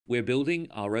We're building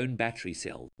our own battery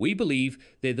cell. We believe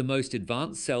they're the most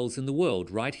advanced cells in the world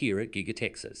right here at Giga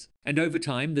Texas. And over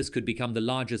time, this could become the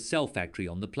largest cell factory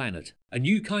on the planet. A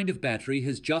new kind of battery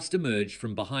has just emerged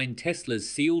from behind Tesla's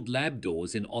sealed lab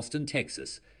doors in Austin,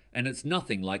 Texas. And it's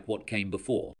nothing like what came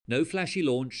before. No flashy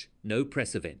launch, no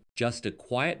press event. Just a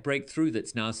quiet breakthrough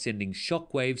that's now sending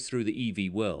shockwaves through the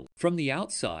EV world. From the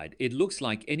outside, it looks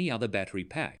like any other battery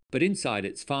pack. But inside,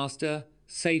 it's faster,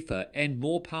 safer, and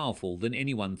more powerful than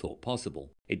anyone thought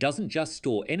possible. It doesn't just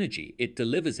store energy, it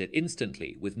delivers it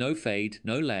instantly with no fade,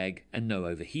 no lag, and no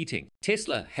overheating.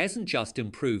 Tesla hasn't just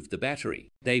improved the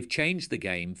battery, they've changed the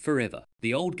game forever.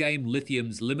 The old game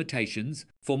lithium's limitations.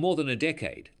 For more than a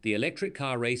decade, the electric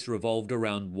car race revolved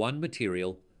around one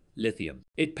material, lithium.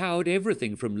 It powered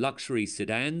everything from luxury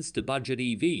sedans to budget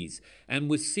EVs and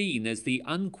was seen as the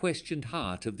unquestioned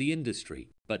heart of the industry.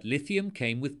 But lithium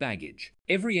came with baggage.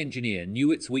 Every engineer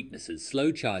knew its weaknesses: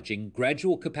 slow charging,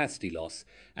 gradual capacity loss,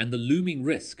 and the looming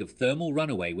risk of thermal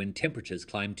runaway when temperatures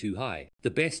climbed too high. The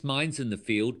best minds in the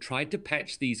field tried to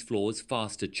patch these flaws: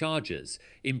 faster chargers,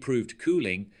 improved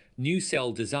cooling, new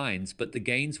cell designs, but the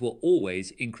gains were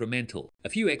always incremental. A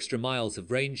few extra miles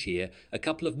of range here, a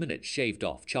couple of minutes shaved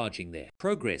off charging there.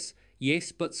 Progress,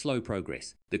 yes, but slow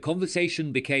progress. The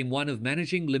conversation became one of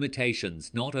managing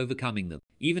limitations, not overcoming them.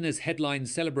 Even as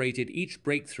headlines celebrated each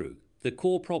breakthrough, the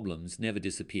core problems never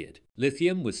disappeared.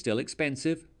 Lithium was still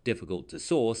expensive, difficult to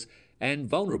source, and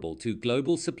vulnerable to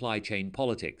global supply chain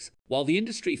politics. While the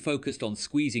industry focused on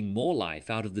squeezing more life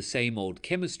out of the same old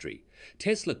chemistry,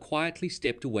 Tesla quietly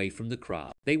stepped away from the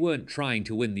crowd. They weren't trying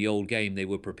to win the old game, they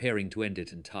were preparing to end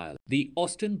it entirely. The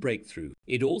Austin breakthrough.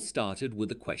 It all started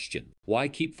with a question. Why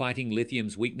keep fighting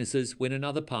lithium's weaknesses when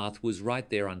another path was right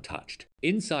there untouched?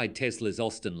 Inside Tesla's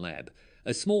Austin lab,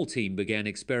 a small team began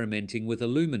experimenting with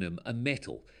aluminum, a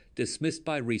metal dismissed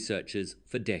by researchers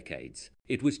for decades.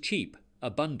 It was cheap,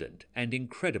 abundant, and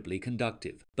incredibly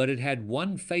conductive. But it had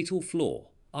one fatal flaw: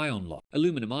 ion lock.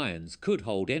 Aluminum ions could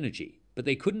hold energy, but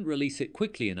they couldn't release it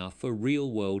quickly enough for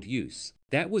real-world use.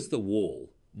 That was the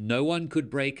wall no one could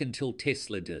break until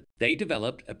Tesla did. They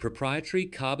developed a proprietary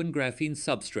carbon graphene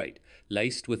substrate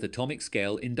laced with atomic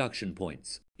scale induction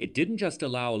points. It didn't just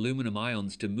allow aluminum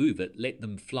ions to move, it let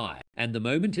them fly. And the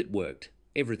moment it worked,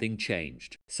 everything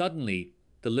changed. Suddenly,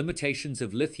 the limitations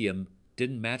of lithium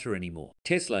didn't matter anymore.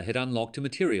 Tesla had unlocked a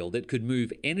material that could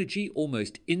move energy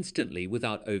almost instantly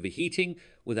without overheating,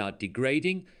 without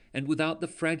degrading, and without the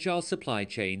fragile supply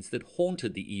chains that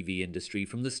haunted the EV industry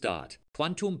from the start.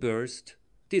 Quantum burst,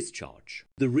 discharge.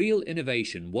 The real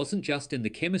innovation wasn't just in the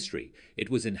chemistry, it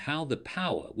was in how the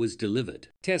power was delivered.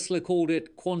 Tesla called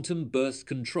it quantum burst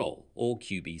control, or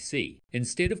QBC.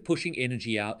 Instead of pushing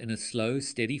energy out in a slow,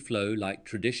 steady flow like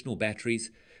traditional batteries,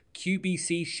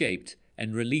 QBC shaped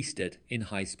and released it in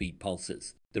high-speed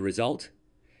pulses. The result?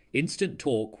 Instant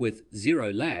torque with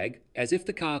zero lag, as if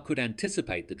the car could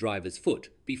anticipate the driver's foot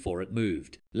before it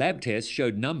moved. Lab tests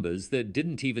showed numbers that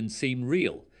didn't even seem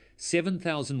real.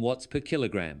 7,000 watts per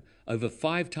kilogram, over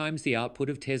 5 times the output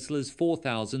of Tesla's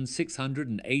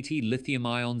 4,680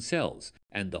 lithium-ion cells.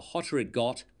 And the hotter it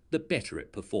got, the better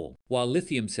it performed. While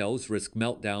lithium cells risk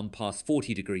meltdown past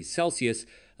 40 degrees Celsius,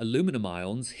 aluminum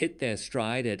ions hit their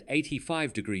stride at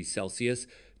 85 degrees Celsius,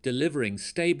 delivering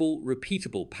stable,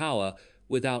 repeatable power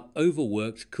without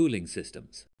overworked cooling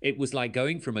systems. It was like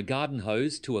going from a garden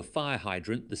hose to a fire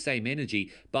hydrant, the same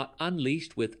energy, but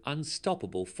unleashed with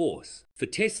unstoppable force. For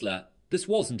Tesla, this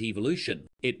wasn't evolution.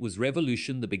 It was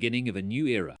revolution, the beginning of a new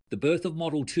era, the birth of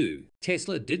Model 2.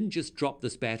 Tesla didn't just drop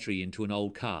this battery into an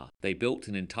old car. They built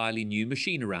an entirely new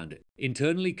machine around it.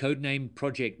 Internally codenamed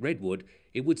Project Redwood,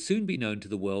 it would soon be known to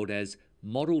the world as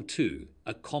Model 2,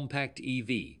 a compact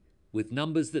EV, with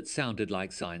numbers that sounded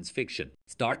like science fiction.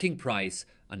 Starting price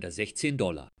under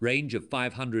 $16, range of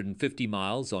 550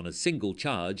 miles on a single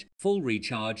charge, full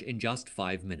recharge in just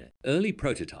 5 minutes. Early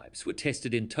prototypes were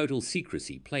tested in total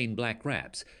secrecy, plain black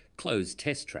wraps, closed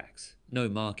test tracks, no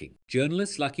marking.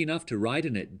 Journalists lucky enough to ride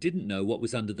in it didn't know what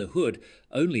was under the hood,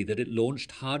 only that it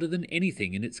launched harder than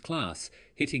anything in its class,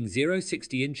 hitting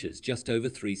 0-60 inches just over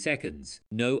 3 seconds.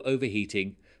 No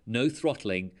overheating, no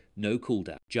throttling, no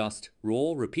cooldown, just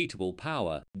raw, repeatable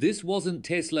power. This wasn't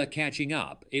Tesla catching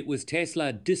up, it was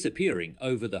Tesla disappearing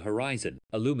over the horizon.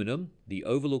 Aluminum, the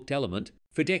overlooked element.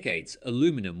 For decades,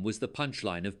 aluminum was the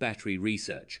punchline of battery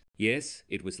research. Yes,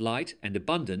 it was light and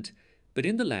abundant, but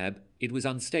in the lab, it was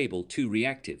unstable, too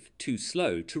reactive, too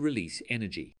slow to release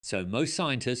energy. So most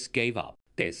scientists gave up.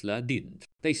 Tesla didn't.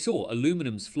 They saw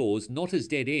aluminum's flaws not as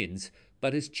dead ends,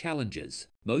 but as challenges.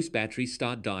 Most batteries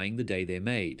start dying the day they're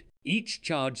made. Each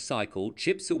charge cycle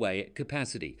chips away at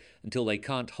capacity until they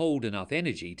can't hold enough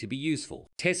energy to be useful.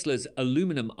 Tesla's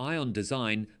aluminum-ion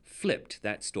design flipped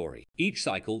that story. Each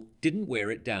cycle didn't wear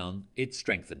it down, it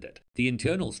strengthened it. The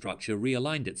internal structure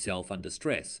realigned itself under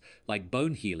stress, like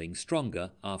bone healing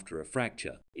stronger after a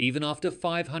fracture. Even after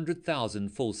 500,000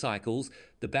 full cycles,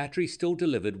 the battery still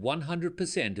delivered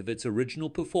 100% of its original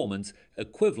performance,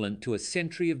 equivalent to a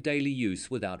century of daily use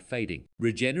without fading.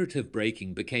 Regenerative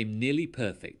braking became nearly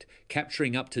perfect,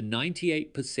 capturing up to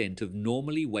 98% of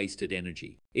normally wasted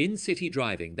energy. In city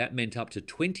driving, that meant up to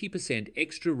 20%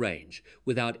 extra range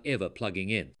without ever plugging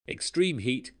in. Extreme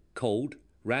heat, cold,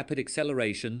 rapid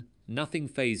acceleration, nothing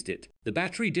fazed it. The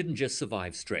battery didn't just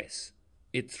survive stress,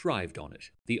 it thrived on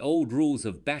it. The old rules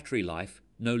of battery life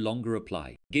no longer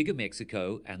apply. Giga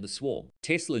Mexico and the swarm.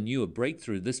 Tesla knew a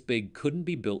breakthrough this big couldn't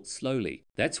be built slowly.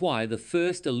 That's why the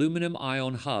first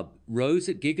aluminum-ion hub rose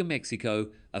at Giga Mexico,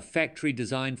 a factory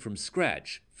designed from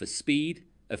scratch for speed,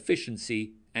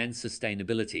 efficiency, and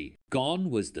sustainability. Gone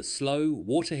was the slow,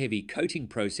 water-heavy coating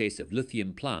process of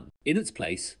lithium plung. In its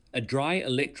place, a dry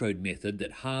electrode method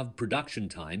that halved production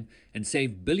time and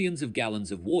saved billions of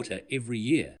gallons of water every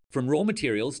year. From raw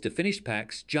materials to finished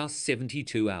packs, just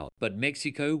 72 hours. But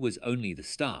Mexico was only the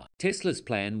start. Tesla's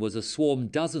plan was to swarm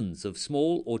dozens of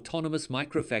small, autonomous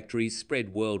microfactories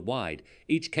spread worldwide,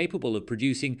 each capable of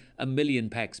producing 1 million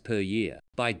packs per year.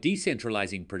 By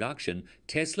decentralizing production,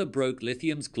 Tesla broke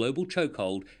lithium's global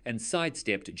chokehold and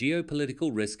sidestepped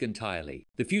geopolitical risk entirely.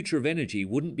 The future of energy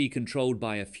wouldn't be controlled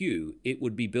by a few, it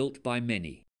would be built by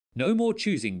many. No more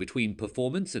choosing between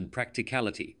performance and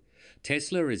practicality.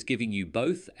 Tesla is giving you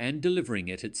both and delivering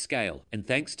it at scale. And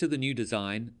thanks to the new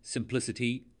design,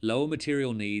 simplicity, lower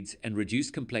material needs, and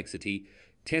reduced complexity,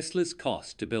 Tesla's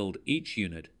cost to build each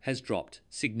unit has dropped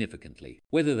significantly.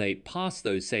 Whether they pass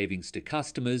those savings to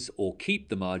customers or keep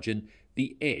the margin,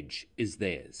 the edge is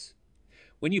theirs.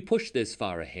 When you push this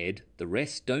far ahead, the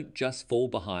rest don't just fall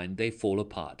behind, they fall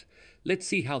apart. Let's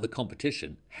see how the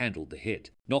competition handled the hit.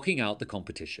 Knocking out the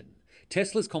competition.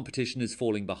 Tesla's competition is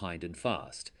falling behind and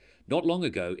fast. Not long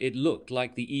ago, it looked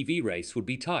like the EV race would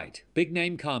be tight.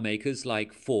 Big-name car makers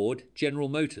like Ford, General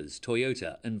Motors,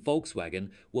 Toyota, and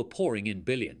Volkswagen were pouring in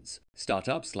billions.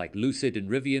 Startups like Lucid and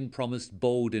Rivian promised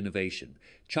bold innovation.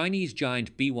 Chinese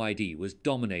giant BYD was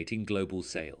dominating global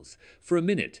sales. For a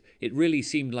minute, it really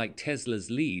seemed like Tesla's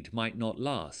lead might not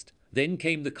last. Then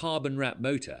came the carbon wrap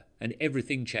motor, and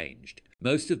everything changed.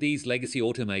 Most of these legacy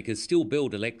automakers still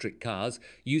build electric cars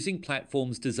using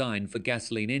platforms designed for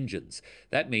gasoline engines.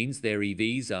 That means their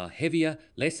EVs are heavier,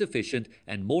 less efficient,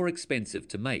 and more expensive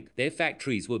to make. Their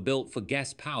factories were built for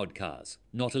gas-powered cars,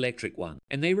 not electric ones,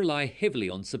 and they rely heavily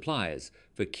on suppliers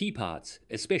for key parts,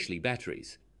 especially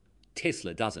batteries.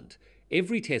 Tesla doesn't.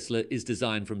 Every Tesla is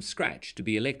designed from scratch to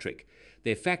be electric.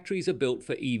 Their factories are built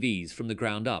for EVs from the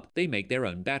ground up. They make their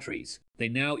own batteries. They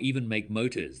now even make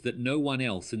motors that no one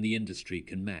else in the industry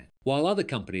can match. While other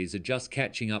companies are just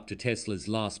catching up to Tesla's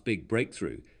last big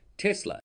breakthrough, Tesla